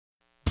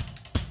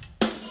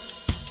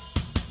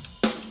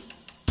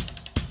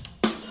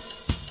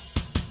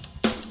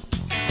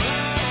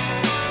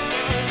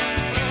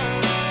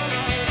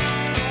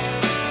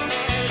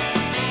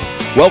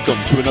Welcome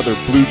to another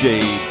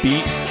Bluejay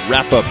Beat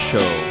Wrap-Up Show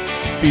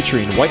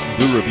featuring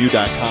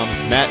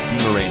whiteandbluereview.com's Matt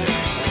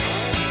DeMarinis.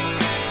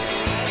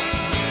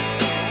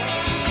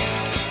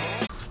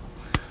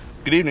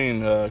 Good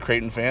evening,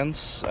 Creighton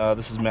fans.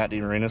 This is Matt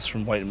DeMarinis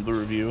from White and Blue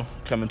Review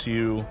coming to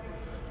you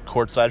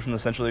courtside from the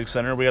Central League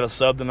Center. We got a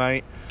sub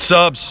tonight.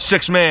 Subs,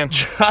 6-man.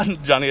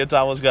 Johnny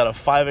Ottawa's got a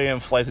 5 a.m.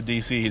 flight to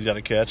D.C. he's got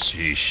to catch.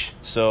 Sheesh.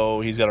 So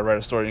he's got to write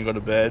a story and go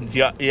to bed.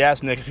 He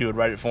asked Nick if he would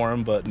write it for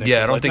him, but Nick Yeah, I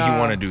was don't like, think nah, you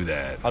want to do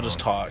that. I'll just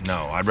talk.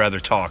 No, I'd rather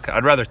talk.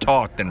 I'd rather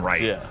talk than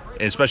write. Yeah.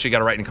 Especially got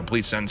to write in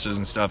complete sentences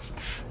and stuff,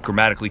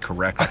 grammatically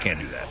correct. I can't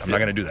do that. I'm not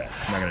going to do that.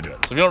 I'm not going to do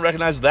it. So if you don't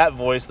recognize that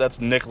voice, that's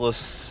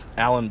Nicholas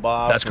Allen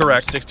Bob. That's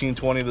correct.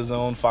 1620 The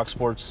Zone, Fox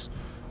Sports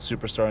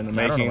superstar in the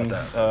I don't know making.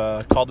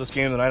 about Called this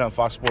game tonight on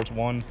Fox Sports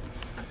 1.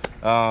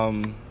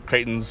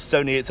 Creighton's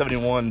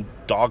 78-71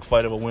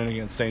 dogfight of a win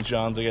against St.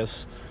 John's, I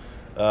guess.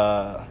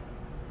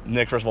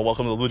 Nick, first of all,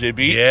 welcome to the Bluejay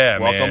Beat. Yeah,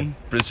 welcome.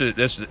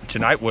 Man.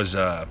 Tonight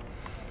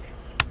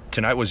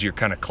was your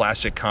kind of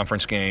classic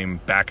conference game,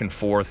 back and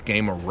forth,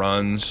 game of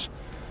runs.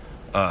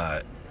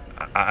 I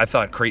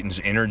thought Creighton's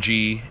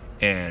energy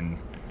and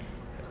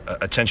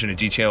attention to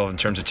detail in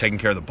terms of taking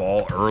care of the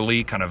ball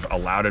early kind of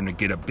allowed him to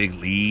get a big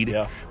lead.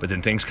 Yeah. But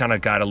then things kind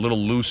of got a little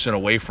loose and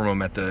away from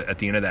him at the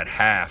end of that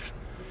half.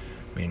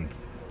 I mean,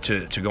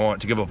 to go on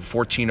to give up a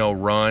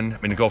 14-0 run.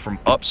 I mean, to go from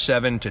up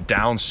 7 to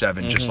down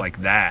 7 just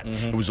like that.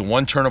 It was a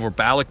one turnover.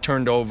 Ballack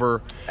turned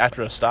over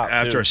After a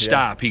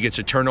stop, he gets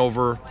a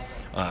turnover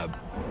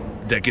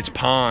that gets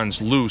Pons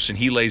loose, and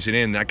he lays it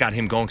in. That got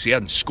him going because he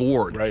hadn't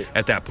scored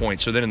at that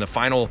point. So then in the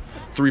final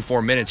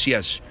 3-4 minutes, he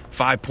has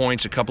 5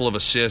 points, a couple of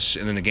assists,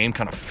 and then the game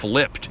kind of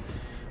flipped.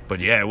 But,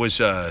 yeah, it was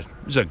a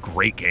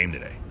great game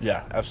today.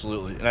 Yeah,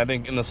 absolutely. And I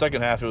think in the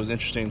second half it was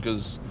interesting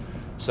because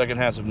second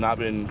halves have not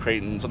been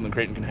something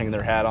Creighton can hang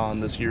their hat on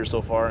this year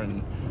so far.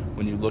 And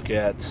when you look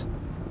at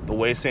the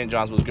way St.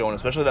 John's was going,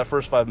 especially that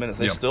first 5 minutes,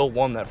 they still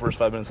won that first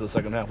 5 minutes of the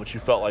second half, which you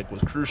felt like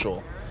was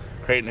crucial.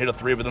 Creighton hit a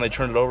 3, but then they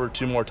turned it over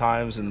 2 more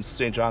times, and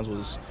St. John's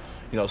was,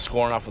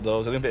 scoring off of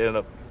those. I think they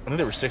were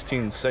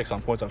 16-6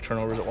 on points off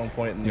turnovers at one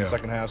point in the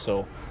second half.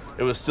 So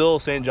it was still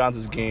St.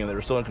 John's game. They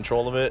were still in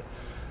control of it.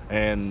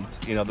 And,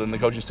 then the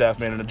coaching staff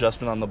made an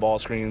adjustment on the ball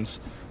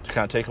screens to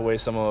kind of take away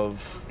some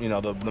of, the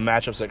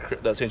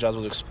matchups that St. John's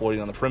was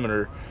exploiting on the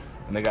perimeter.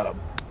 And they got to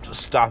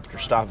just stop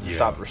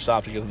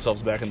to get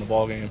themselves back in the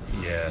ball game.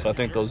 Yeah. So I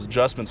think those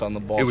adjustments on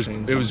the ball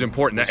screens. It was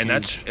important. And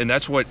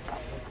that's what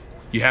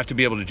you have to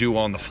be able to do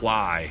on the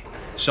fly.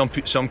 Some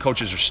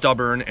coaches are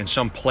stubborn, and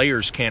some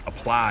players can't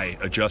apply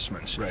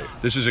adjustments. Right.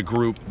 This is a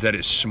group that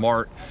is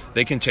smart.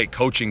 They can take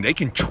coaching. They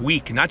can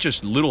tweak, not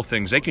just little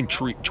things. They can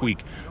tweak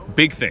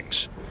big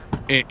things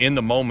in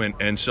the moment.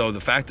 And so the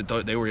fact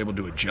that they were able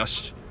to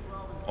adjust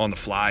on the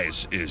fly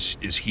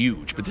is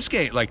huge. But this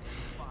game, like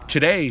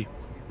today,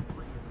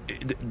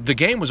 the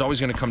game was always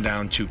going to come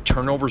down to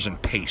turnovers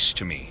and pace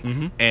to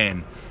me.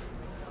 And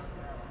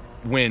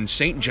when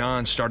St.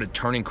 John's started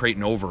turning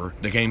Creighton over,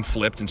 the game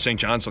flipped, and St.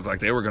 John's looked like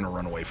they were going to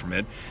run away from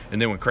it.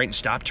 And then when Creighton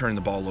stopped turning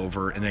the ball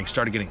over and they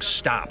started getting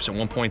stops, at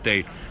one point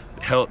there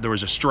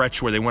was a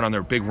stretch where they went on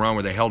their big run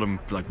where they held them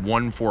like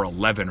 1 for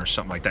 11 or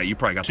something like that. You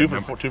probably got 2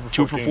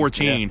 for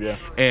 14. Yeah.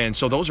 And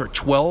so those are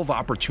 12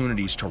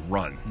 opportunities to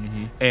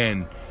run.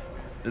 And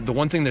the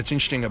one thing that's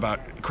interesting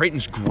about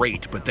Creighton's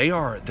great, but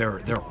they're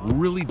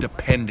really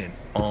dependent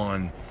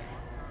on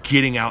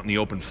getting out in the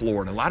open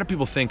floor. And a lot of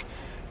people think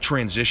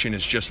transition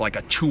is just like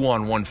a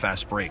 2-on-1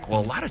 fast break.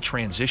 Well, a lot of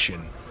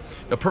transition.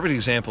 A perfect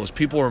example is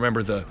people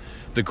remember the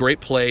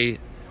great play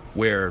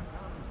where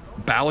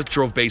Ballack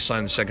drove baseline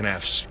in the second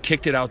half,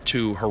 kicked it out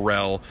to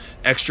Harrell,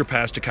 extra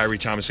pass to Kyrie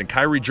Thomas, and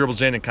Kyrie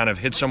dribbles in and kind of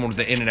hits someone with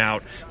the in and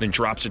out, then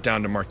drops it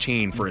down to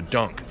Martine for a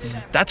dunk.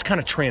 That's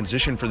kind of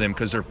transition for them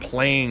because they're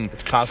playing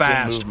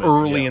fast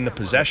early in the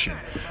possession.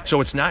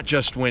 So it's not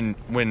just when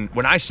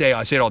I say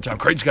it all the time,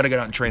 Creighton's got to get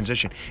out in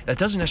transition. That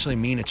doesn't necessarily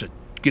mean it's a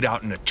get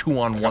out in a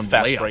 2-on-1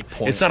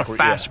 layup. It's not a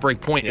fast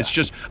break point. It's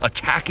just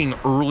attacking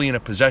early in a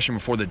possession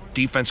before the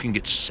defense can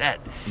get set.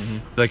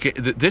 Like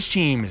this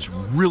team is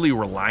really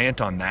reliant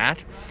on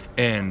that,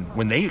 and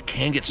when they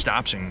can get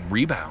stops and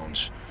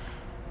rebounds,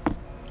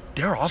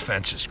 their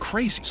offense is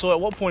crazy. So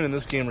at what point in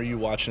this game are you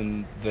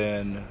watching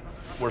then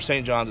where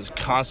St. John's is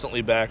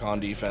constantly back on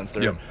defense?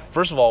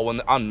 First of all,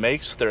 when on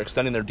makes, they're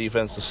extending their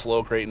defense to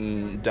slow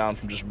Creighton down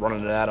from just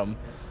running it at them,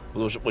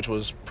 which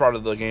was part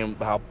of the game,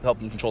 how help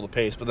them control the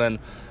pace. But then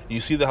you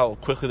see how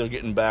quickly they're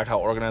getting back, how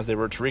organized they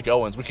were. Tariq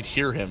Owens, we could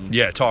hear him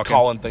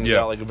calling things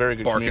out, like a very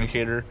good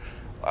communicator.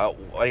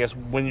 I guess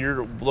when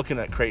you're looking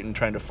at Creighton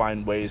trying to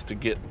find ways to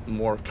get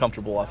more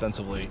comfortable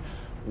offensively,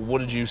 what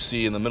did you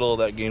see in the middle of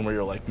that game where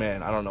you're like,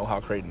 man, I don't know how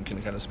Creighton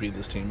can kind of speed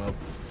this team up?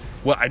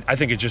 Well, I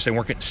think it's just they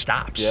weren't getting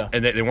stops,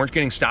 and they weren't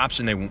getting stops,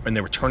 and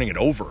they were turning it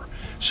over.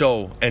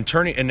 So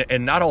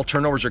and not all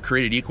turnovers are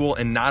created equal,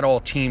 and not all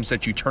teams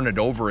that you turn it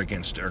over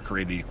against are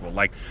created equal.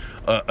 Like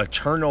a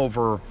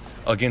turnover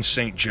against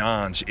St.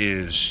 John's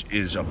is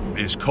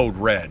code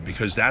red,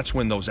 because that's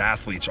when those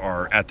athletes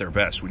are at their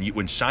best.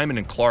 When Simon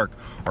and Clark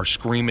are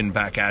screaming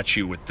back at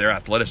you with their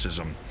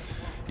athleticism,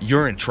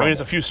 you're in trouble. I mean,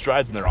 it's a few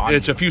strides and they're on.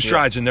 It's a few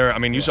strides in there. I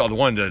mean, you saw the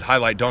one, the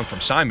highlight dunk from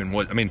Simon.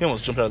 He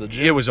almost jumped out of the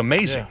gym. It was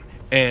amazing.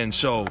 Yeah. And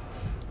so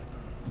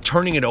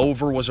turning it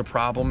over was a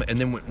problem. And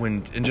then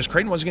when just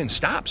Creighton wasn't getting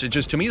stops. It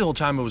just, to me, the whole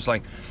time it was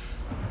like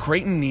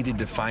Creighton needed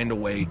to find a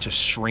way to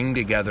string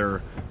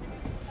together.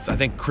 I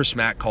think Chris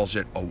Mack calls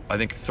it,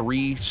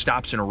 3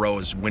 stops in a row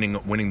is winning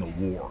the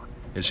war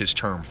is his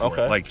term for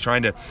it. Like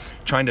trying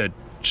to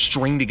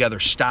string together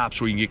stops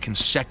where you get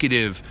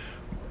consecutive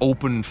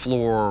open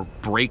floor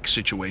break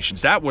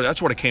situations.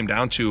 That's what it came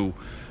down to.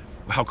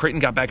 How Creighton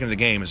got back into the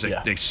game is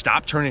they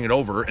stopped turning it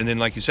over, and then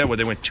like you said,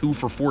 they went 2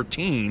 for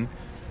 14,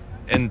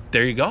 and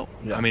there you go.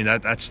 Yeah. I mean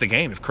that's the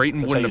game. If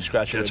Creighton wouldn't have,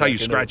 that's how you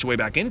scratch your way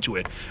back into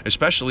it,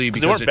 especially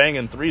because they weren't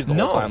banging threes the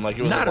whole time. Like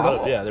it was not at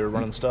all. Yeah, they were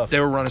running stuff.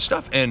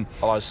 And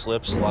a lot of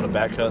slips, a lot of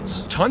back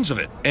cuts, tons of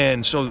it.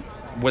 And so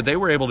what they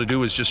were able to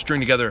do is just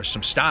string together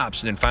some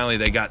stops, and then finally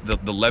they got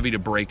the levee to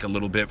break a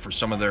little bit for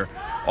some of their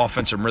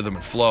offensive rhythm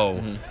and flow.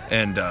 Mm-hmm.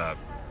 And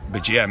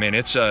but yeah, man,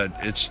 it's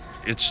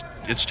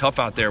tough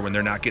out there when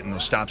they're not getting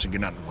those stops and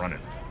getting out and running.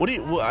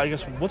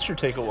 What's your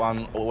take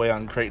away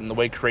on Creighton, the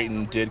way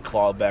Creighton did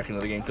claw back into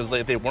the game? Because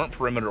they weren't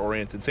perimeter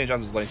oriented. St.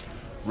 John's length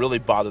really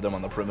bothered them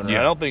on the perimeter.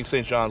 Yeah. I don't think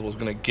St. John's was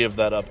going to give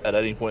that up at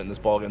any point in this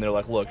ballgame. They're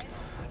like, look,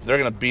 if they're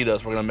going to beat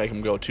us, we're going to make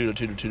them go 2 to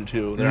 2 to 2 to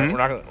 2. Mm-hmm. We're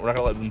not going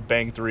to let them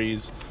bang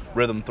threes,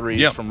 rhythm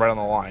threes from right on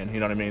the line. You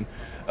know what I mean?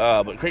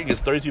 But Creighton gets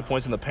 32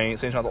 points in the paint.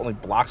 St. John's only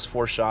blocks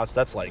 4 shots.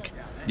 That's like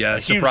a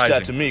huge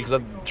stat to me because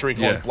Tariq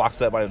only blocks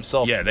that by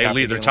himself. Yeah, they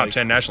lead their top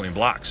 10 nationally in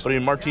blocks. But I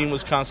mean, Martin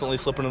was constantly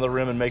slipping to the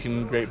rim and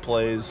making great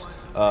plays.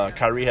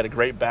 Kyrie had a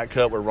great back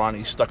cut where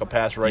Ronnie stuck a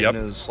pass right in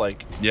his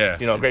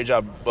great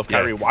job of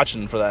Kyrie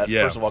watching for that.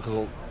 First of all,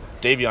 because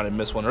Davion had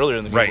missed one earlier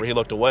in the game where he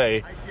looked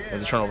away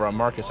as a turnover on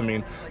Marcus. I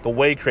mean, the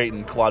way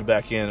Creighton clawed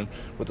back in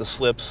with the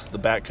slips, the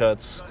back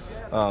cuts,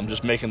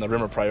 just making the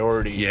rim a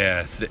priority.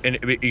 Yeah, and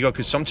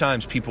because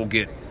sometimes people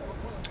get,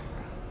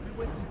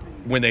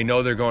 when they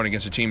know they're going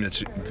against a team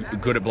that's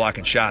good at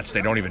blocking shots,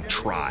 they don't even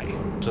try.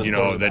 They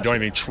don't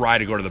even try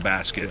to go to the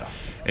basket. Yeah.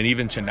 And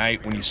even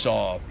tonight, when you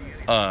saw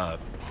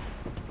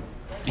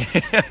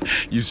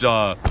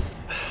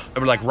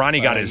like Ronnie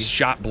got his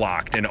shot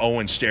blocked and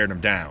Owen stared him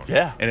down.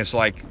 Yeah, and it's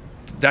like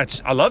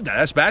I love that.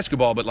 That's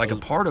basketball, but like a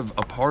part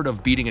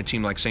of beating a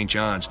team like St.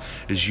 John's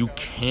is you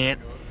can't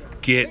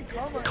get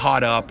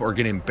caught up or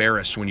get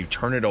embarrassed when you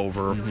turn it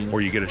over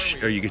or you get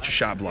your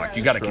shot blocked.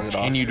 You got to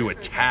continue to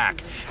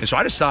attack. And so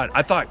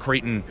I thought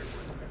Creighton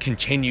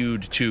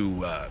continued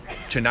to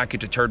not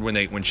get deterred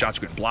when shots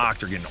get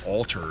blocked or getting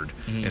altered.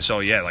 Mm-hmm. And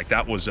so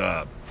that was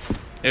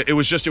it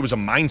was a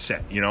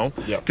mindset,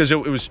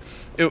 because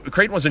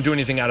Creighton wasn't doing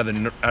anything out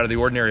of the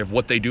ordinary of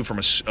what they do from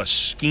a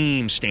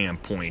scheme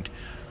standpoint.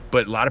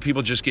 But a lot of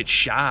people just get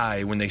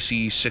shy when they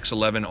see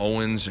 6'11"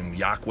 Owens and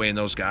Yahweh and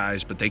those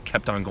guys, but they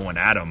kept on going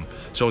at them.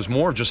 So it was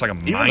more of just like a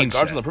mindset. Even the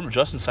guards on the perimeter,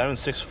 Justin Simon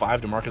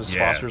 6'5", DeMarcus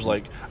Foster's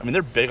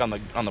they're big on the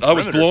perimeter. I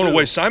was blown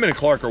away. Simon and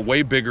Clark are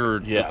way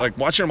bigger. Yeah. Like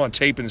watching them on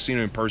tape and seeing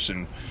them in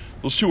person,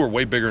 those two are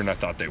way bigger than I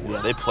thought they were.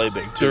 Yeah, they play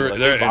big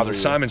too.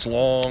 Simon's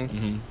long.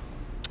 Mm-hmm.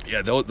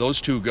 Yeah,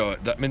 those two go.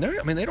 They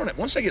don't.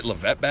 Once they get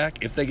Levette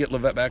back, if they get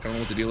Levette back, I don't know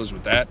what the deal is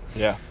with that.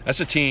 Yeah, that's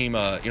a team.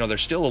 They're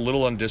still a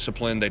little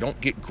undisciplined. They don't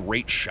get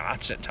great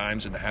shots at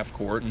times in the half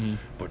court,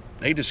 but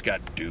they just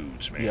got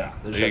dudes, man. Yeah,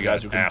 they got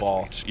guys who can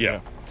ball. Yeah.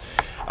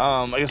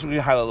 I guess we can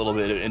highlight a little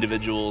bit of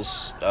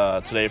individuals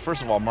today.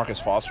 First of all, Marcus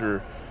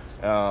Foster,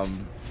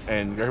 and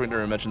Greg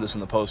McDermott mentioned this in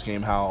the post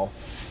game how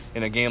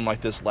in a game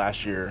like this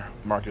last year,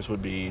 Marcus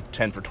would be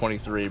 10 for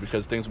 23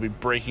 because things would be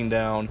breaking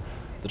down.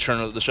 The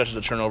stretches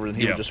of turnover, and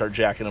he would just start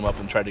jacking them up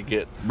and try to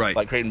get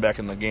like Creighton back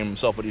in the game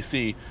himself. But you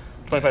see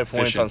 25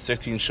 points on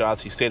 16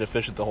 shots. He stayed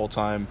efficient the whole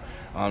time.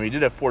 He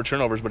did have 4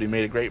 turnovers, but he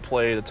made a great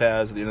play to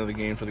Taz at the end of the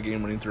game for the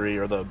game-winning 3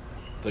 or the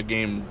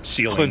game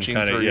clinching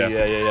 3.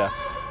 Yeah.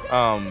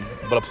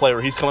 But a play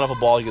where he's coming up a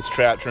ball, he gets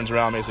trapped, turns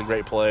around, makes a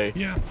great play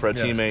for a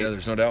teammate. Yeah,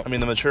 there's no doubt. I mean,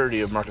 the maturity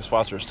of Marcus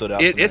Foster stood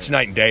out. It's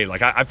night and day.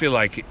 Like I feel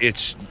like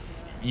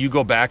you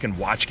go back and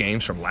watch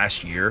games from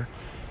last year,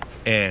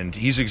 and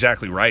he's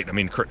exactly right. I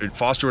mean,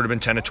 Foster would have been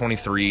 10 to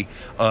 23.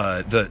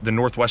 The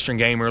Northwestern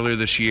game earlier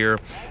this year,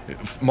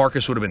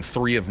 Marcus would have been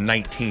 3 of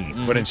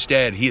 19. But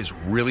instead, he has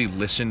really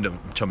listened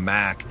to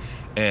Mac,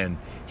 and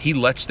he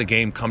lets the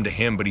game come to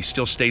him, but he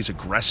still stays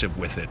aggressive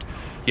with it.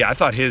 Yeah, I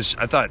thought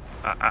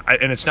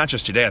and it's not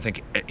just today. I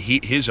think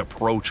his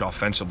approach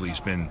offensively has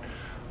been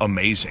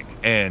amazing.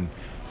 And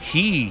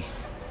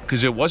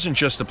because it wasn't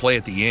just the play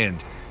at the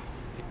end,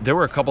 there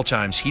were a couple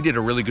times he did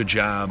a really good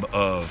job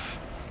of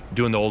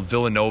doing the old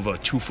Villanova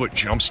 2-foot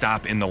jump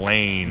stop in the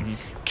lane,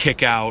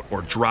 kick out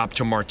or drop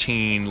to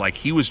Martin. Like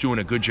he was doing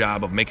a good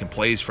job of making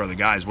plays for other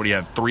guys. What do you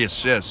have? 3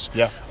 assists.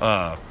 Yeah.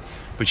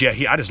 But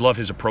I just love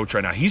his approach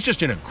right now. He's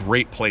just in a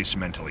great place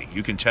mentally.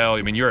 You can tell.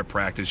 I mean, you're at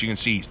practice. You can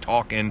see he's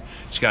talking.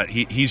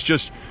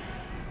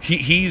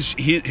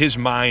 His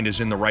mind is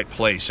in the right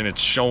place, and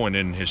it's showing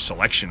in his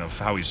selection of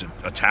how he's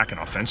attacking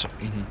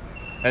offensively.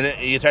 And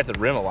he attacked the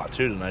rim a lot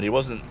too tonight. He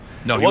wasn't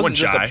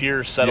just a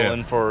pure settle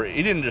in for.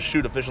 He didn't just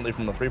shoot efficiently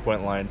from the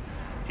 3-point line.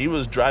 he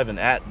was driving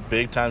at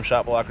big-time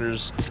shot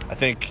blockers. I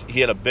think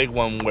he had a big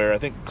one where I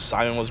think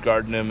Simon was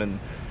guarding him, and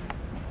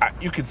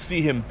you could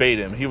see him bait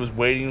him. He was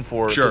waiting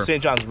for – because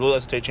St. John's really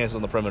likes to take chances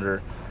on the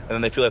perimeter, and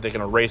then they feel like they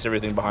can erase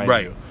everything behind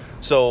you.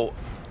 So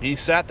he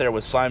sat there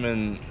with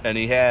Simon, and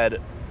he had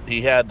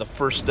the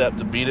first step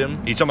to beat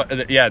him. In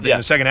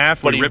the second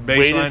half, but he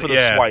waited for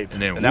the swipe,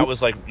 and that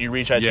was like you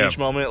reach, I teach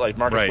moment. Like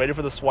Marcus waited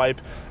for the swipe,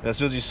 and as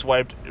soon as he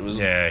swiped, it was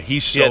he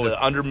had the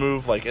under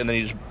move, like, and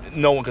then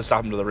no one could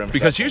stop him to the rim.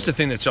 Because here's the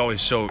thing that's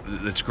always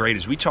that's great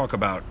is we talk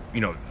about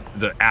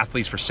the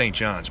athletes for St.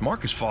 John's.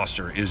 Marcus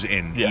Foster is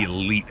an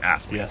elite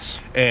athlete. Yes,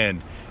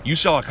 and you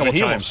saw a couple times.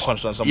 He almost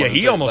punched on someone. Yeah,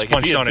 he almost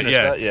punched on it.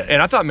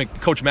 And I thought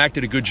Coach Mack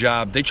did a good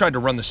job. They tried to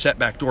run the set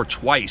back door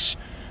twice.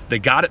 They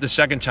got it the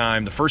second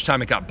time. The first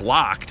time it got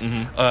blocked.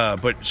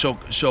 But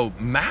so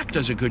Mac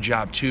does a good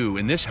job too,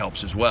 and this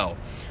helps as well.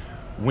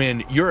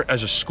 When you're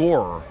as a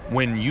scorer,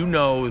 when you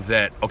know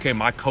that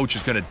my coach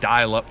is going to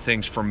dial up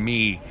things for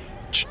me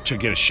to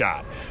get a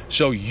shot,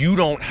 so you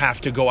don't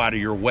have to go out of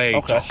your way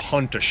to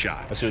hunt a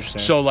shot. I see what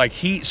you're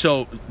saying.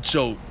 So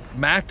so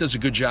Mac does a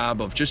good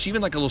job of just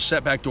even like a little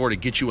setback door to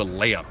get you a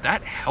layup.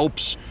 That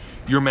helps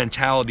your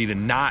mentality to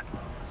not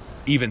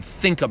even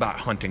think about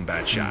hunting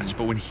bad shots.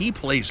 But when he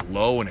plays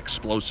low and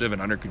explosive and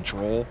under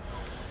control,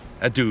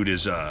 that dude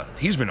is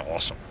he's been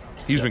awesome.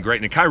 He's been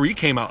great. And Kyrie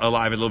came out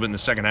alive a little bit in the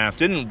second half.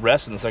 Didn't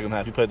rest in the second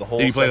half. He played the whole.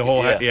 Did he play the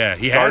whole half? Yeah,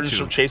 he had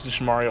to. Chasing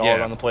Shamari all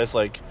around the place,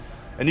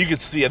 and you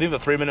could see. I think the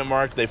 3-minute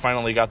mark, they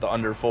finally got the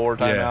under 4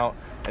 timeout,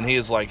 and he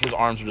is like his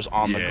arms are just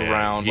on the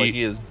ground,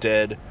 he is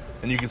dead,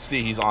 and you can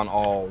see he's on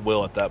all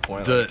will at that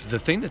point. The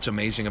thing that's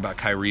amazing about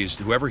Kyrie is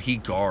whoever he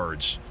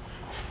guards.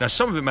 Now,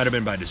 some of it might have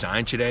been by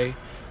design today.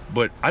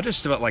 But I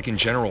just felt like in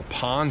general,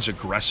 Pon's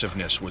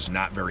aggressiveness was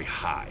not very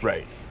high.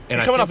 Right. And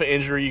coming off an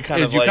injury, you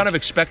kind of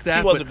expect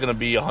that. He wasn't going to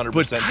be 100%.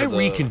 But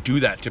Kyrie can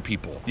do that to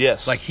people.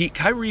 Yes. Like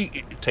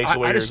Kyrie takes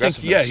away your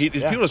aggressiveness.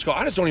 People just go,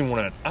 I just don't even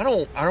want to. I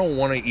don't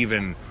want to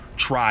even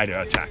try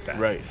to attack that.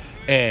 Right.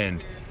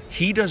 And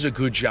he does a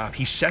good job.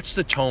 He sets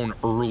the tone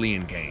early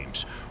in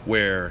games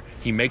where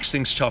he makes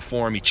things tough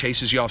for him. He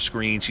chases you off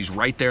screens. He's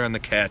right there on the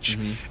catch,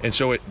 and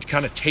so it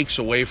kind of takes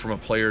away from a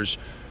player's.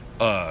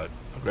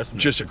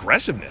 Just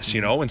aggressiveness,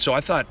 And so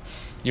I thought,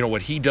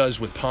 what he does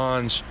with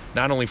Pons,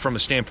 not only from a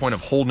standpoint of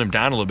holding him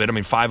down a little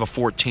bit, 5 of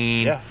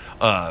 14,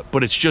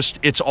 but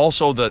it's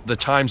also the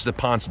times that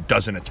Pons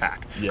doesn't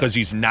attack because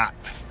it's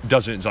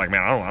like,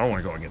 man, I don't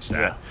want to go against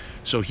that. Yeah.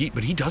 So he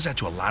does that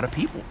to a lot of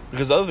people.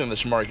 Because the other thing that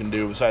Shamari can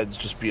do, besides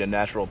just be a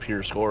natural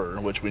pure scorer,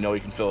 which we know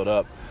he can fill it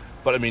up,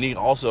 but he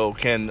also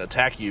can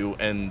attack you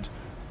and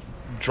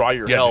draw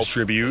your help,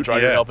 distribute, your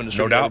help and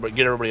distribute, no doubt.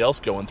 Get everybody else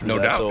going through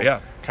that.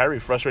 So Kyrie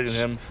frustrated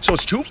him. So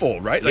it's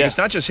twofold, right? Like it's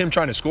not just him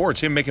trying to score; it's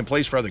him making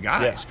plays for other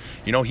guys.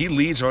 Yeah. He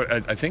leads.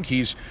 I think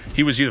he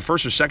was either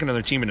first or second on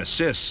their team in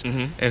assists,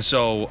 and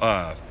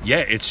so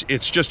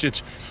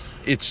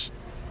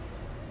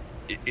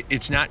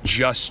it's not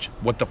just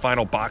what the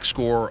final box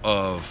score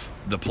of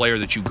the player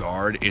that you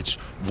guard, it's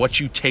what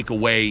you take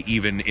away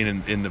even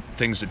in the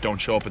things that don't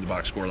show up in the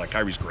box score. Like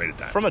Kyrie's great at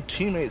that. From a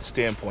teammate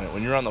standpoint,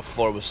 when you're on the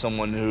floor with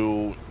someone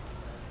who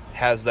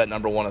has that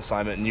number one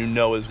assignment and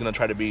is going to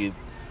try to be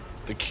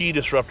the key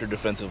disruptor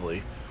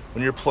defensively,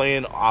 when you're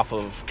playing off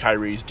of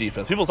Kyrie's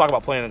defense, people talk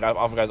about playing off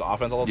of guys'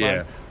 offense all the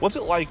time. What's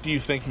it like, do you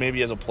think,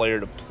 maybe as a player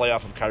to play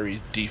off of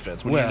Kyrie's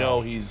defense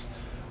when he's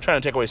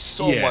trying to take away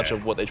so much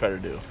of what they try to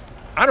do?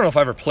 I don't know if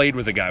I ever played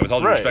with a guy, with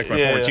all due respect to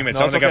my former teammates,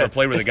 I don't think I ever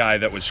played with a guy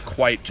that was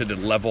quite to the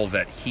level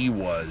that he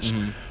was.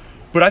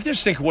 But I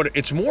just think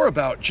it's more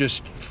about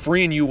just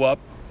freeing you up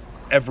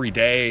every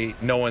day,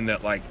 knowing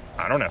that, like,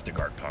 I don't have to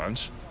guard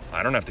Pons.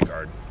 I don't have to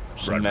guard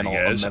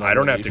Rodriguez. I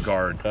don't have to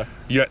guard.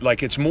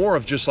 Like, it's more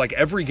of just like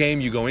every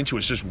game you go into,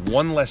 it's just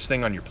one less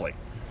thing on your plate.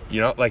 You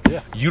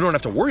don't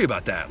have to worry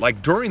about that.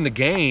 Like, during the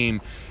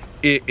game,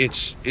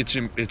 it's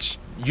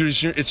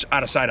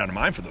out of sight, out of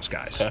mind for those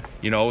guys.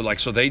 Okay.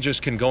 So they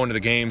just can go into the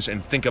games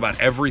and think about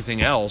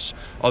everything else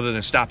other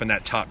than stopping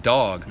that top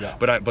dog. Yeah.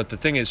 But the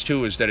thing is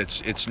too is that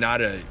it's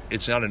not an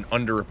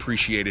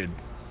underappreciated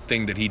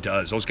thing that he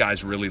does. Those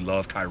guys really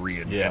love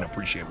Kyrie and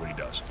appreciate what he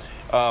does.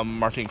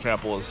 Martin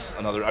Krampel is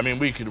another.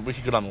 We could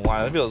go down the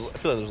line. I feel like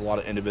there's a lot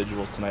of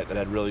individuals tonight that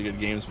had really good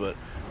games, but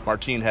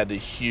Martin had the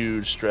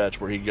huge stretch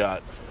where he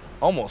got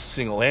almost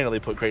single-handedly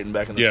put Creighton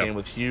back in this game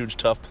with huge,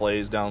 tough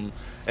plays down.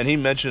 And he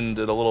mentioned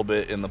it a little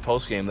bit in the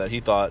postgame that he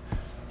thought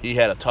he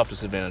had a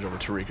toughness advantage over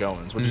Tariq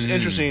Owens, which is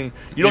interesting.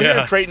 You don't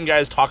hear Creighton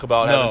guys talk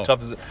about having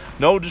toughness.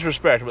 No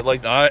disrespect, but you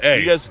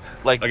guys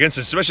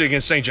especially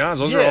against St. John's.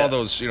 Those are all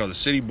those the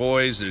city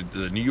boys,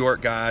 the New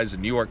York guys, the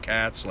New York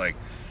Cats. I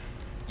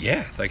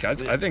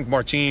think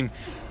Martin.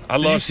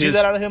 Did you see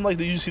that out of him?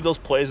 Did you see those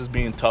plays as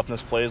being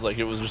toughness plays?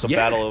 It was just a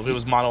battle of, it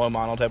was mano a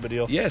mano type of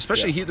deal? Yeah,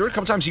 especially there were a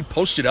couple times he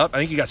posted up. I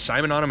think he got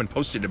Simon on him and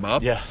posted him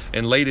up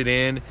and laid it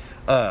in.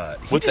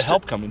 With the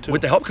help coming, too.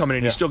 With the help coming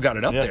in, he still got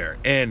it up there.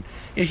 And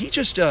he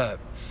just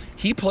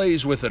he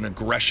plays with an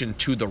aggression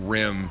to the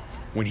rim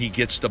when he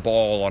gets the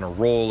ball on a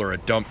roll or a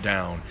dump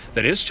down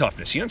that is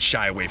toughness. He doesn't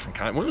shy away from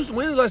contact. When was the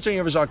last time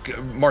you ever saw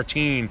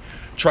Martin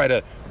try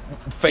to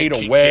fade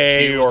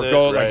away or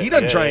go right. like he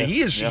doesn't try.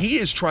 He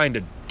is trying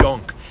to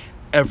dunk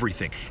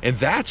everything, and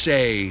that's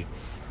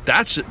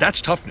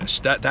toughness.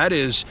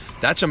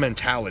 That's a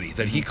mentality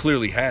that he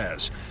clearly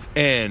has.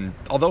 And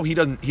although he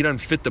doesn't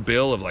fit the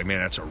bill of like, man,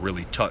 that's a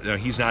really tough.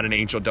 He's not an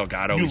Angel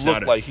Delgado. He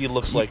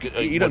looks like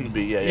he wouldn't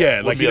be.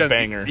 Yeah, like be a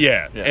banger.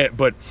 Yeah.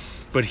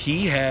 But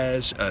he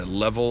has a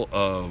level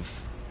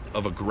of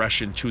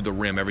aggression to the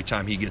rim every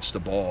time he gets the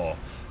ball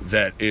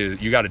that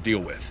you got to deal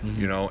with,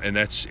 and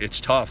it's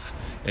tough.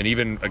 And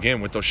even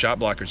again with those shot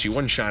blockers, he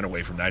wouldn't shine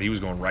away from that. He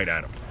was going right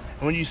at him.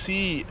 And when you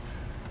see,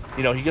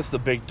 he gets the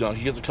big dunk,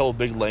 he gets a couple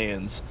big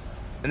lay-ins,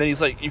 and then he's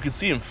like, you can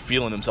see him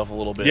feeling himself a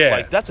little bit. Yeah.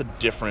 Like that's a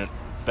different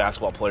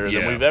basketball player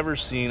than we've ever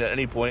seen at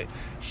any point.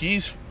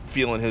 He's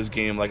feeling his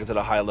game like it's at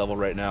a high level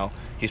right now.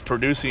 He's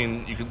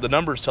producing. The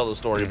numbers tell the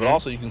story, but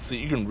also you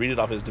can read it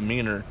off his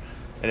demeanor,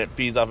 and it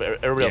feeds off.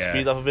 Everybody else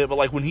feeds off of it. But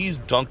like when he's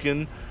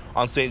dunking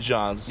on St.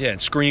 John's,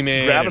 and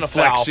screaming, grabbing and a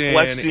foul,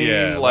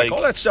 flexing, like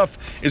all that stuff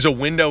is a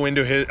window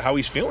into how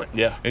he's feeling.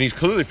 Yeah, and he's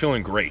clearly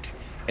feeling great.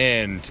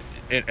 And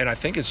I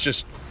think it's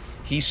just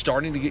he's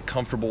starting to get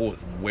comfortable with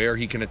where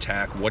he can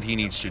attack, what he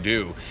needs to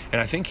do, and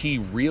I think he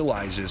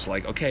realizes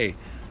like, okay,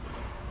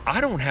 I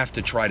don't have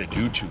to try to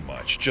do too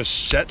much.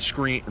 Just set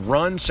screens,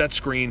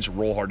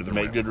 roll hard to the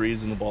rim. Make good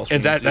reads in the ball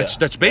screens. And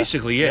that's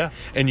basically it.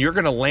 And you're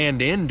going to land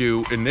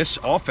into, in this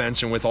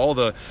offense and with all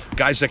the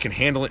guys that can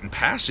handle it and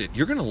pass it,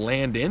 you're going to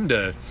land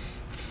into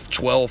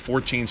 12,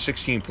 14,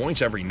 16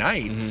 points every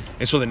night.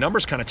 And so the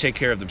numbers kind of take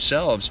care of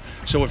themselves.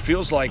 So it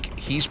feels like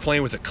he's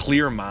playing with a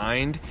clear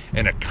mind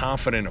and a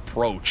confident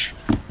approach.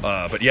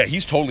 But yeah,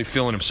 he's totally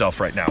feeling himself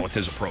right now with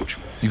his approach.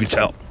 You can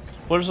tell.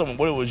 What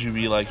would you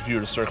be like if you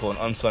were to circle an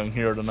unsung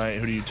hero tonight?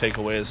 Who do you take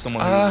away as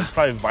someone who is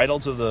probably vital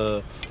to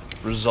the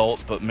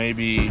result, but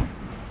maybe,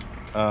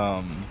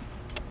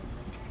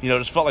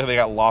 just felt like they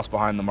got lost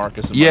behind the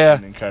Marcus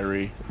and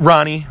Kyrie?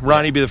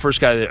 Ronnie be the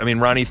first guy.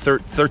 Ronnie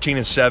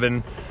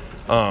 13-7.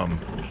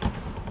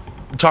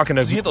 Talking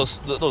as he hit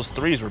those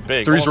threes were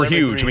big. Threes were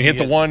huge. He hit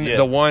the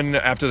one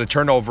after the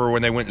turnover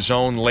when they went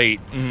zone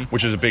late,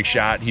 which is a big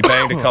shot. He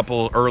banged a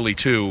couple early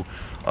too.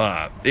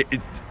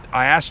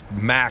 I asked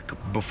Mac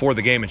before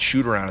the game at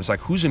shoot-around, I was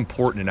like, who's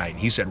important tonight? And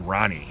he said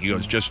Ronnie. He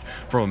goes, just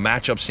from a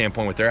matchup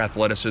standpoint with their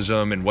athleticism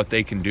and what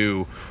they can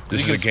do,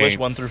 this is a game. He can switch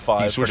 1 through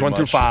 5. He switch 1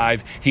 through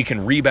 5. He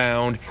can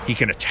rebound. He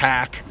can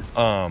attack.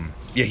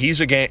 He's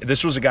a game.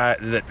 This was a guy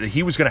that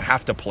he was going to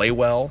have to play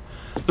well.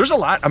 There's a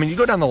lot. I mean, you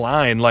go down the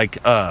line,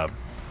 like the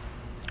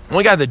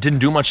only guy that didn't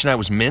do much tonight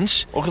was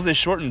Mintz. Well, because they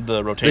shortened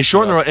the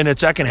rotation. And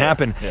that can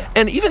happen. Yeah.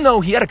 And even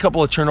though he had a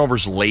couple of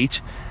turnovers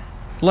late,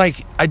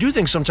 like, I do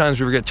think sometimes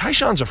we forget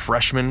Tyshawn's a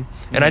freshman,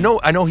 and I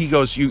know he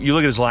goes, you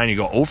look at his line, you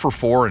go 0 for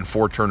 4 and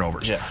 4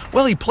 turnovers. Yeah.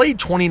 Well, he played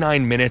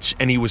 29 minutes,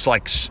 and he was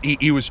like,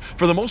 he was,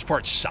 for the most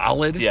part,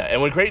 solid. Yeah,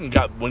 and when Creighton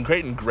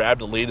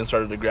grabbed the lead and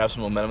started to grab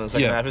some momentum in the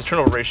second half, his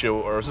turnover was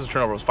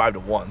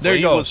 5-1. So there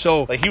you go.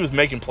 So he was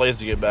making plays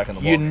to get back in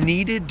the ball. You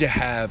needed to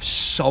have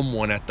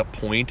someone at the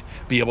point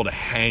be able to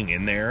hang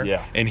in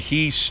there, and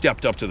he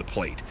stepped up to the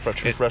plate.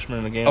 Freshman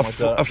in a game like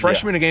that? A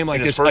freshman in a game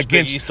like this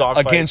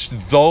against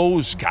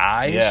those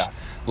guys. Yeah.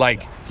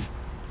 Like,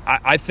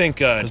 I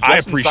think I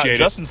appreciate it.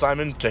 Justin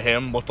Simon, to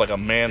him, looked like a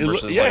man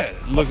versus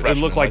it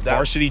looked like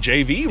varsity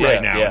JV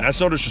right now. Yeah. And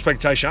that's no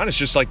disrespect to Tyshawn. It's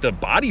just like the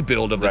body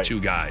build of the two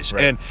guys.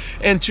 Right.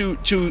 And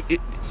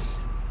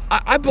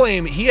I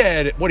blame, he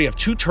had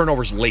 2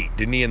 turnovers late,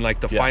 didn't he, in like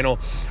the final?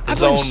 The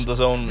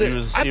zone.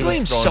 I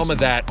blame some of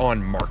that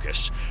on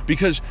Marcus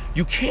because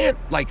you can't,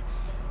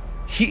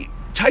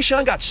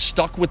 Tyshawn got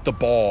stuck with the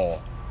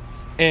ball.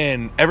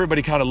 And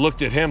everybody kind of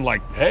looked at him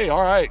like, hey,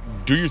 all right,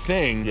 do your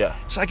thing. Yeah.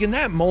 It's like in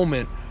that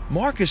moment,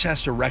 Marcus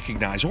has to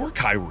recognize, or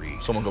Kyrie.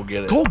 Someone go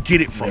get it. Go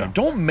get it from him.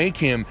 Don't make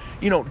him,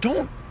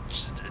 don't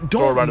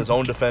throw around his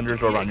own defender,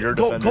 throw around your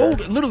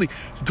defender.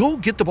 Go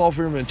get the ball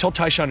for him and tell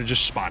Tyshawn to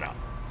just spot up.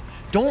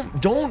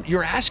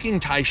 You're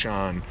asking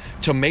Tyshawn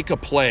to make a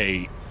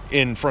play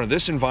in front of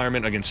this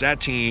environment against that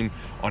team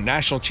on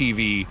national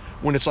TV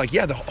when it's like, the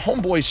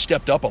homeboys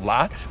stepped up a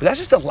lot, but that's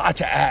just a lot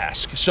to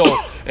ask. So,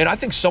 and I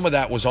think some of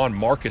that was on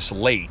Marcus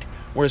late,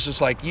 where it's just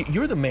like,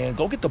 you're the man,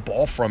 go get the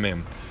ball from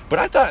him. But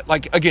I thought,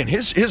 again,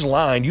 his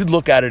line, you'd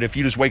look at it if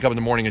you just wake up in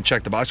the morning and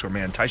check the box score,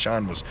 man,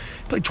 Tyshawn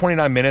played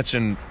 29 minutes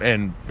and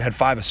had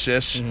 5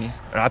 assists, and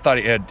I thought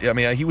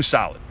he was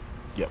solid.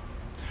 Yep.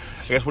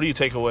 I guess what do you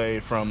take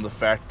away from the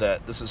fact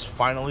that this is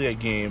finally a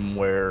game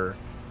where,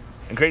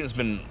 and Creighton's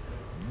been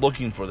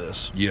looking for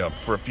this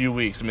for a few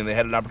weeks. I mean, they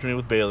had an opportunity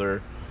with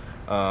Baylor,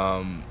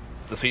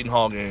 the Seton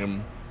Hall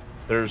game.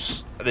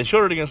 They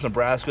showed it against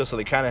Nebraska, so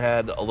they kind of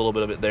had a little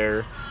bit of it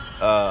there.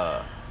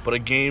 But a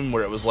game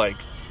where it was like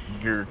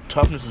your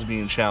toughness is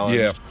being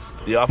challenged,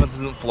 the offense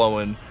isn't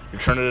flowing,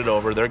 you're turning it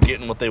over, they're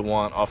getting what they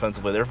want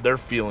offensively, they're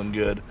feeling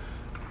good,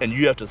 and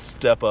you have to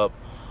step up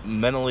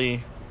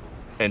mentally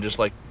and just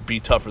be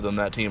tougher than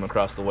that team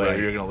across the way, or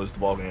you're going to lose the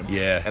ball game.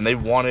 Yeah. And they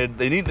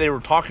were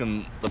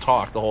talking the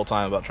talk the whole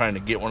time about trying to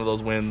get one of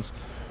those wins.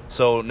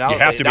 So now you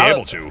have to be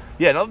able to.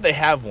 Yeah, now that they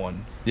have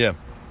one. Yeah.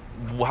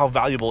 how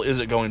valuable is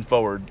it going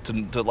forward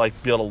to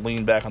like be able to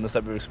lean back on this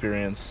type of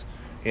experience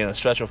in a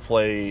stretch of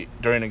play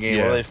during a game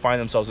where they find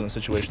themselves in a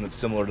situation that's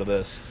similar to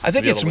this? I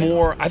think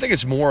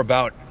it's more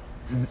about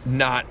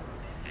not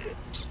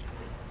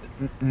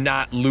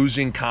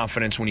losing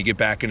confidence when you get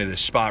back into this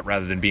spot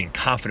rather than being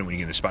confident when you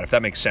get in this spot, if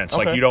that makes sense.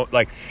 Okay. Like, you don't,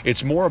 like,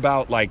 it's more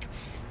about, like,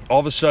 all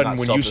of a sudden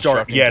when you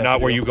start, not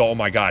where you go, oh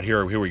my God,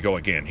 here we go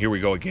again,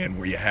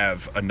 where you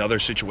have another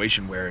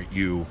situation where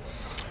you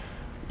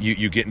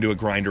get into a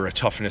grind or a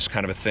toughness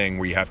kind of a thing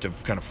where you have to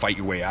kind of fight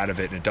your way out of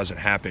it and it doesn't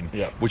happen.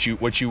 Yeah. What you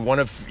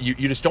want to,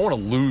 you just don't want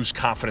to lose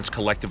confidence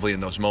collectively in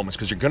those moments,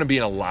 because you're going to be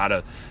in a lot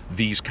of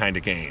these kind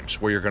of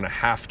games where you're going to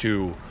have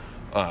to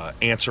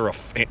answer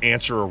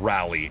a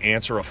rally,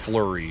 answer a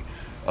flurry,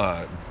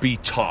 be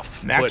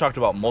tough. Mac talked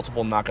about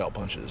multiple knockout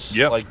punches.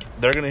 Yeah. Like,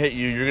 they're going to hit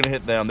you, you're going to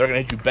hit them, they're going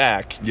to hit you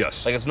back.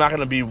 Yes. Like, it's not going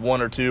to be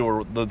one or two,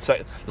 or the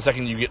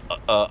second you get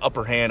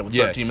upper hand with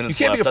 13 minutes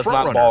you can't left. Be a That's front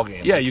not runner. ball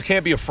game. Yeah, you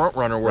can't be a front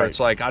runner where Right. it's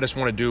like, I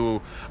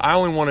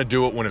only want to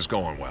do it when it's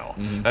going well.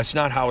 Mm-hmm. That's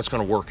not how it's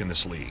going to work in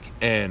this league.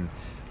 And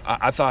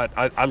I thought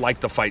I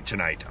liked the fight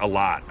tonight a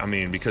lot. I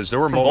mean, because there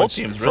were moments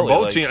both teams, from really,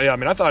 both teams. Yeah, I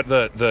mean, I thought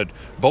the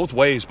both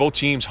ways, both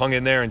teams hung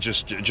in there and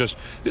just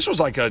this was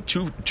like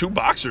two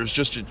boxers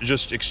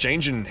just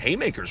exchanging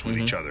haymakers with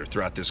each other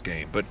throughout this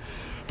game. But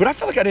I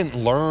felt like I didn't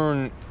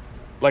learn.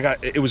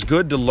 It was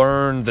good to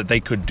learn that they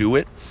could do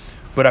it,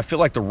 but I feel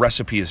like the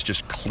recipe is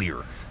just clear.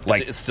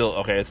 Like, it's still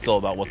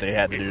about what they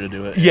had to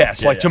do it. Yes,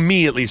 to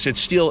me at least,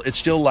 it's still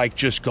like,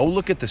 just go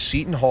look at the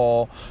Seton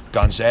Hall,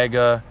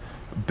 Gonzaga,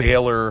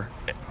 Baylor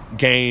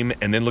game,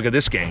 and then look at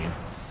this game.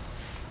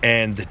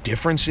 And the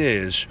difference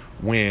is,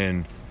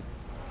 when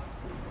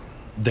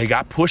they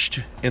got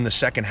pushed in the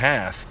second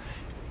half,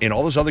 in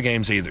all those other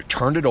games, they either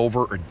turned it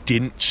over or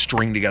didn't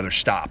string together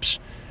stops.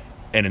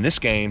 And in this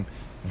game,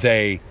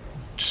 when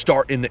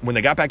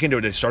they got back into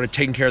it, they started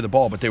taking care of the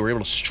ball, but they were able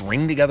to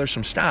string together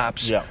some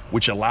stops,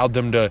 which allowed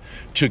them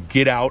to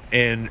get out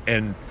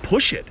and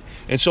push it.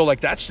 And so, like,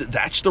 that's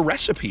the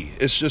recipe.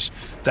 It's just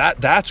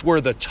that's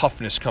where the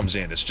toughness comes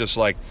in. It's just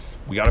like,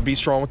 we got to be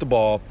strong with the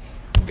ball.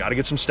 We got to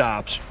get some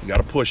stops. We got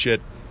to push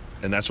it,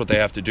 and that's what they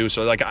have to do.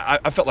 So, like,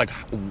 I felt like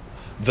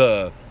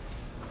the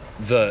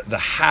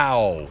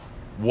how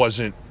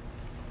wasn't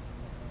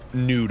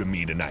new to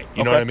me tonight.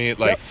 You know what I mean?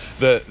 Like,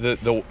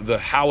 the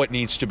how it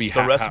needs to be.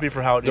 The recipe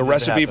for how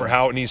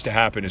it needs to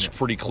happen is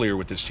pretty clear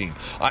with this team.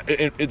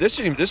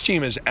 This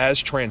team is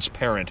as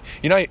transparent.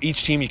 You know,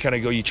 each team you kind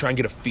of go, you try and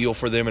get a feel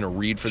for them and a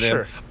read for them.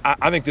 Sure.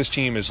 I think this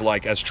team is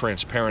like as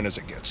transparent as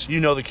it gets. You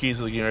know the keys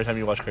of the game every time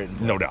you watch Creighton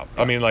play. No doubt.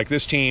 I mean, like,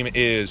 this team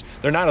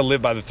they're not a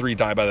live by the three,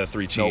 die by the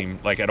three team,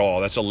 like, at all.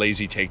 That's a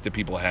lazy take that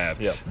people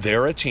have. Yep.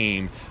 They're a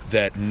team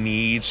that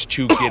needs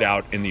to get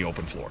out in the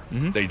open floor.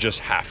 Mm-hmm. They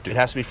just have to. It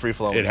has to be free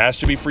flowing. It has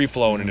to be free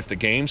flowing, and if the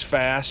game's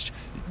fast,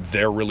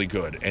 they're really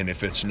good. And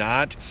if it's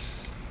not,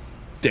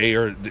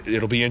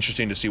 it'll be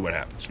interesting to see what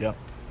happens. Yeah.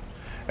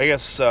 I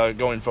guess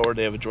going forward,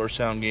 they have a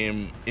Georgetown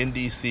game in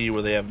D.C.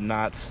 where they have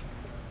not.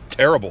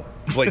 Terrible.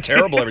 Play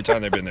terrible every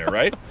time they've been there,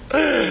 right?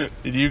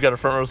 You got a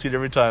front row seat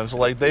every time. So,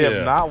 like, they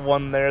have not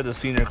won there. The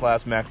senior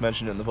class, Mac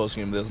mentioned it in the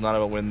postgame, there's not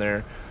a win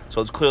there.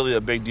 So it's clearly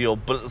a big deal.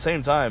 But at the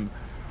same time,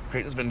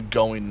 Creighton's been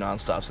going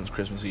nonstop since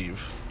Christmas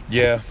Eve.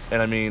 Yeah.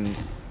 And, I mean,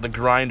 the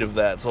grind of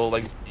that. So,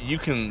 like, you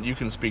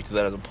can speak to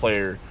that as a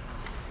player.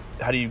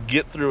 How do you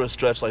get through a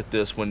stretch like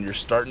this when you're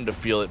starting to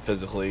feel it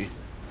physically,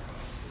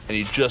 and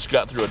you just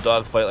got through a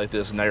dogfight like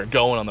this, and now you're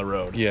going on the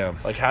road? Yeah.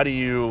 Like,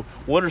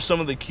 what are some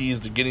of the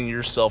keys to getting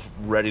yourself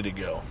ready to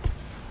go?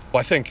 Well,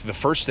 I think the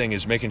first thing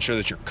is making sure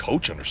that your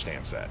coach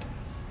understands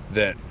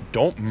that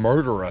don't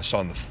murder us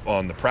on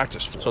the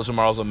practice floor. So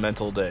tomorrow's a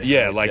mental day.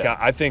 Yeah,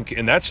 I think,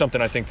 and that's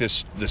something I think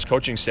this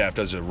coaching staff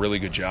does a really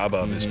good job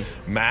of. Is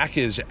Mac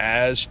is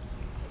as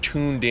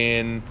tuned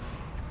in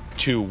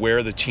to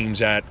where the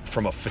team's at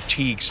from a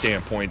fatigue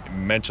standpoint,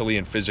 mentally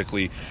and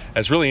physically,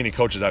 as really any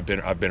coaches I've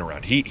been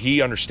around.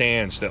 He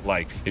understands that,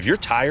 like, if you're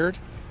tired,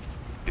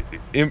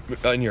 and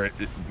you're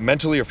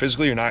mentally or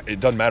physically, you're not. It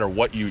doesn't matter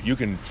what you're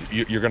going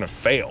to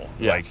fail.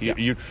 Yeah. Like,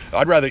 you'd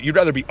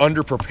rather be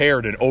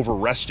underprepared and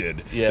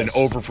overrested than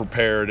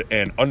overprepared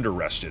and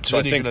underrested. So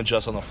I think you can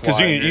adjust on the fly. Because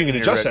you can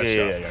adjust that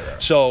stuff. Yeah.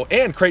 So,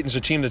 and Creighton's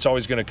a team that's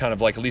always going to kind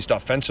of, like, at least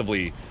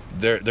offensively,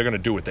 they're going to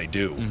do what they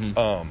do.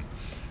 Mm-hmm.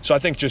 So I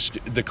think just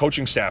the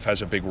coaching staff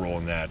has a big role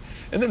in that.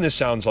 And then this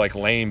sounds like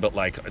lame, but,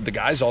 like, the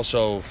guys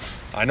also,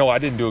 I know I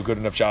didn't do a good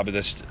enough job of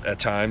this at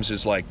times,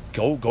 is like,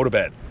 go to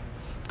bed.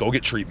 Go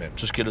get treatment.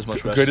 Just get as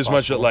much rest as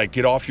possible. Like,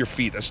 get off your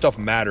feet. That stuff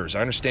matters. I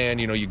understand,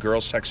 you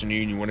girls texting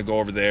you and you want to go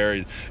over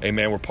there. Hey,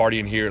 man, we're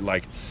partying here.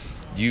 Like,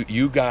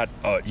 you got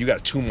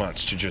 2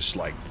 months to just,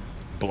 like,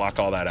 block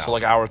all that out. So,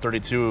 like, hour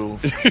 32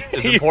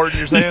 is important,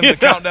 you're saying? The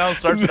countdown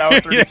starts at hour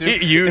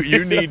 32?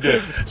 You need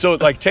to. So,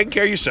 like, taking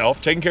care of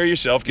yourself,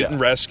 getting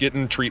rest,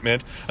 getting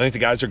treatment. I think the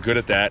guys are good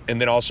at that. And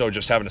then also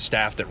just having a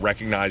staff that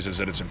recognizes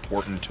that it's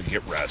important to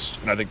get rest.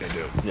 And I think they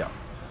do. Yeah.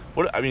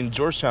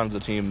 Georgetown's a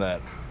team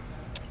that,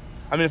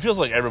 it feels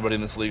like everybody in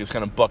this league is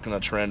kind of bucking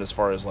a trend as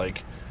far as,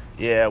 like,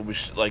 we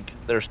should, like,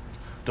 there's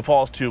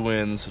DePaul's 2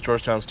 wins,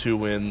 Georgetown's 2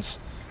 wins,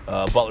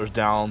 Butler's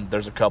down.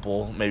 There's a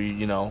couple, maybe,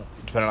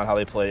 depending on how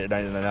they play at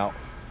night in and out.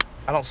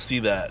 I don't see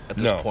that at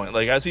this point.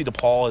 Like, I see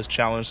DePaul has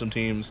challenged some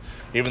teams,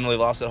 even though they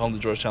lost at home to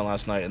Georgetown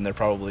last night, and they're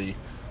probably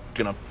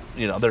going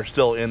to, they're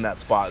still in that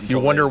spot. You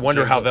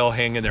wonder how they'll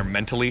hang in there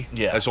mentally.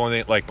 Yeah. That's the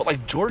only thing.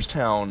 But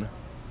Georgetown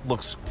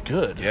looks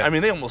good. Yeah. I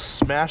mean, they almost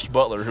smashed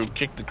Butler, who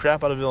kicked the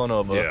crap out of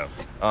Villanova.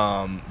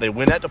 Yeah. They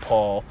win at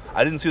DePaul.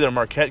 I didn't see their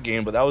Marquette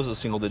game, but that was a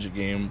single-digit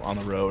game on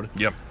the road.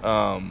 Yep.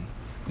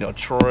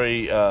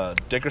 Troy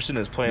Dickerson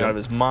is playing out of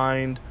his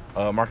mind.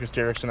 Marcus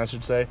Derrickson, I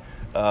should say.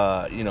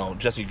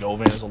 Jesse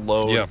Govan is a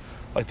load. Yeah.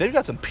 Like, they've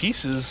got some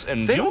pieces,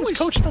 and they always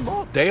coaching them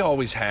up. They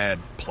always had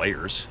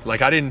players.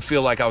 Like, I didn't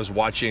feel like I was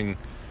watching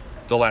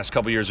the last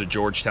couple years a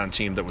Georgetown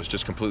team that was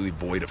just completely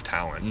void of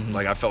talent. Mm-hmm.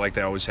 Like, I felt like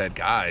they always had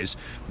guys.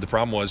 The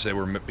problem was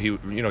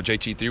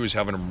JT3 was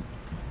having to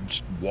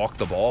just walk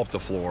the ball up the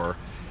floor,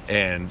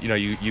 and you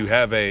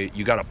got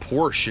a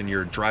Porsche and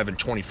you're driving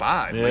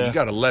 25. Yeah. Like, you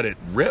got to let it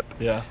rip.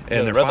 Yeah.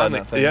 And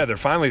they're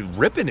finally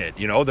ripping it.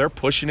 They're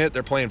pushing it.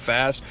 They're playing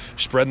fast,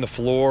 spreading the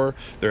floor.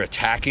 They're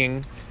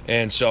attacking.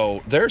 And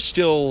so they're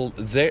still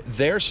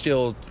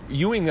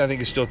Ewing, I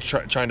think, is still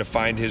trying to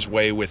find his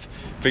way with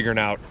figuring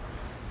out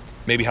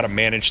maybe how to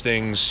manage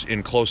things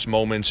in close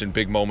moments and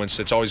big moments.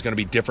 It's always going to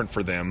be different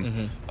for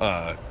them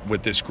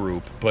with this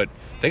group. But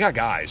they got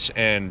guys,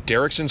 and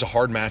Derrickson's a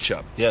hard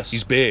matchup. Yes.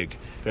 He's big.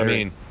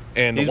 Very.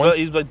 And he's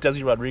like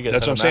Desi Rodriguez.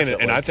 That's what I'm saying.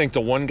 And I think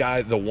the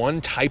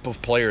one type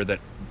of player that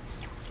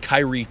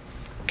Kyrie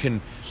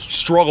can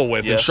struggle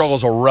with, and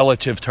struggle's a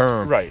relative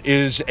term, right,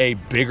 is a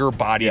bigger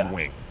bodied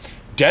wing.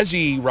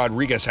 Desi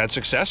Rodriguez had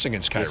success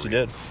against Kyrie. Yes, he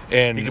did.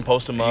 And he can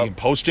post him up. He can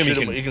post him.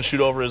 He can shoot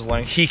over his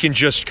length. He can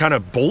just kind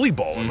of bully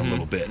ball him a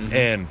little bit.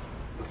 And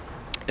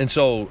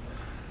so,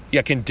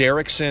 can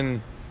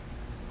Derrickson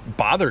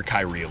bother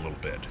Kyrie a little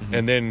bit?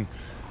 And then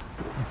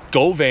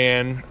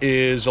Govan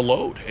is a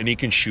load, and he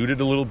can shoot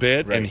it a little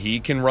bit, and he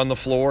can run the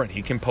floor, and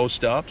he can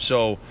post up.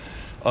 So,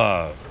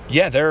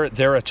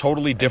 they're a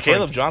totally different.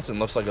 And Caleb Johnson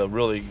looks like a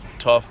really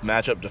tough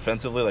matchup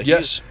defensively. Like,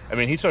 yes,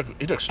 he took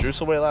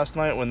Strus away last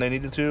night when they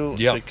needed to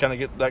kind of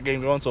get that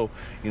game going. So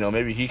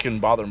maybe he can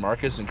bother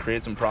Marcus and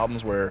create some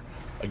problems where,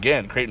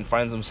 again, Creighton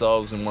finds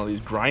themselves in one of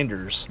these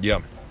grinders. Yeah.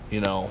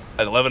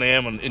 At 11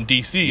 a.m. in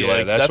D.C.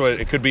 Yeah, that's what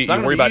it could be.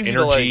 You worry about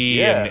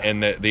energy,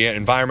 and the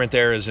environment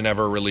there is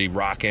never really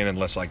rocking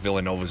unless, like,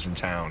 Villanova's in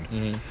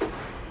town.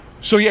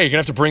 So, you're going to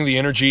have to bring the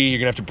energy. You're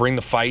going to have to bring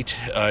the fight.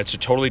 It's a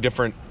totally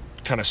different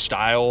kind of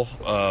style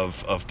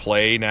of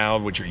play now,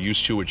 which you're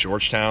used to with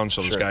Georgetown.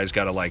 So those guys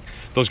got to,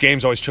 those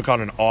games always took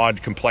on an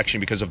odd complexion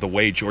because of the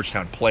way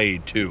Georgetown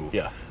played, too.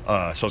 Yeah.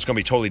 So it's going to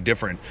be totally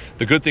different.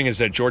 The good thing is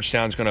that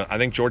Georgetown is going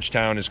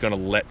to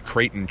let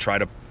Creighton try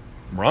to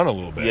run a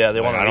little bit. Yeah, they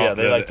want to.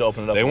 They like to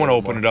open it up. They want to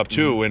open it up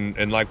too,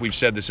 and like we've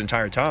said this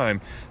entire time,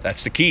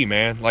 that's the key,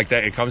 man. Like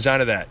that, it comes down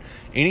to that.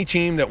 Any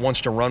team that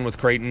wants to run with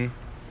Creighton,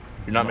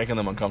 you're not making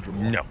them uncomfortable.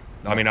 No,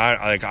 I mean,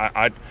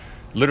 I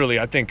literally,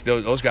 I think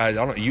those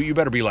guys. You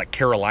better be like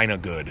Carolina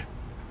good.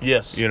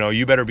 Yes.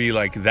 You better be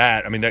like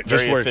that. I mean,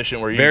 very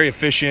efficient. Very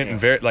efficient, and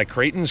very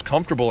Creighton's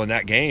comfortable in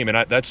that game,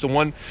 and that's the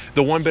one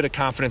bit of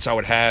confidence I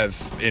would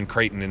have in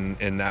Creighton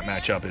in that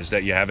matchup is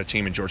that you have a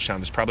team in Georgetown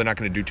that's probably not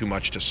going to do too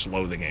much to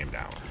slow the game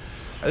down.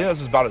 I think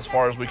that's about as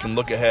far as we can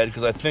look ahead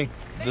because I think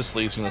this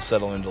league's going to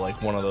settle into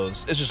one of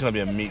those. It's just going to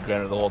be a meat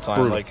grinder the whole time.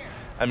 Brutal.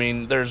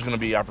 There's going to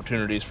be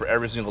opportunities for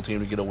every single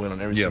team to get a win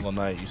on every single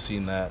night. You've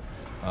seen that.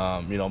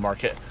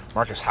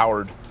 Marcus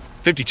Howard.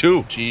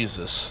 52.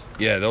 Jesus.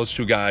 Yeah, those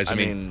two guys. I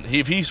mean,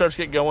 if he starts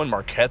to get going,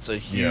 Marquette's a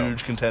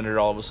huge contender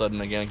all of a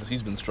sudden again because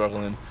he's been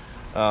struggling.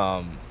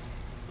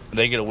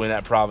 They get a win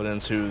at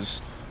Providence, who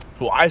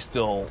I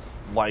still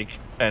like,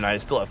 and I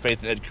still have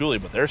faith in Ed Cooley,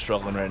 but they're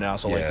struggling right now.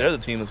 So they're the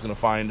team that's going to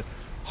find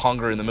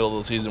hunger in the middle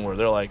of the season where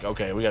they're like,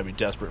 okay, we got to be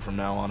desperate from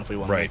now on if we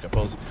want to make a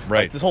post.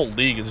 Right. This whole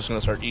league is just going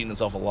to start eating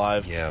itself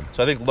alive. Yeah.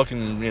 So I think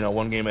looking,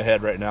 one game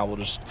ahead right now, we'll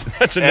just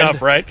that's enough,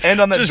 right?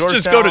 End on that Georgetown.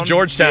 Just go to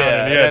Georgetown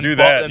and do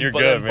that. And you're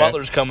good, man.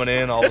 Butler's coming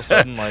in all of a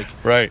sudden,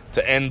 right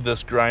to end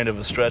this grind of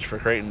a stretch for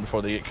Creighton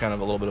before they get kind of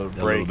a little bit of a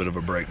break. A little bit of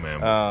a break,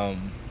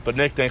 man. But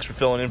Nick, thanks for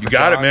filling in for You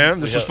got John. it, man.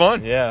 This was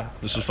fun. Yeah.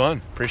 This was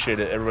fun. Appreciate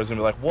it. Everybody's going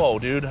to be like, whoa,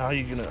 dude, how are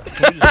you going to...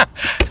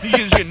 Can you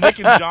just get Nick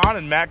and John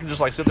and Matt can just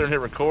sit there and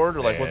hit record?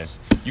 Or what's...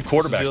 You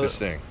quarterback this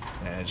thing.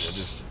 Yeah,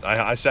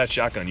 I sat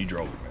shotgun. You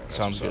drove it, man.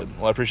 Sounds good.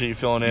 Well, I appreciate you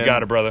filling in. You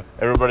got it, brother.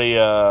 Everybody,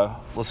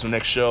 listen to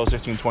Nick's show,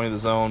 1620 The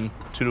Zone,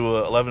 2 to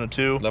 11 to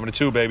 2. 11 to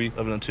 2, baby.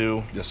 11 to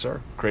 2. Yes,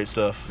 sir. Great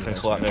stuff.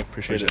 Thanks a lot, Nick.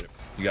 Appreciate it.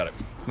 You got it.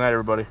 Good night,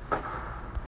 everybody.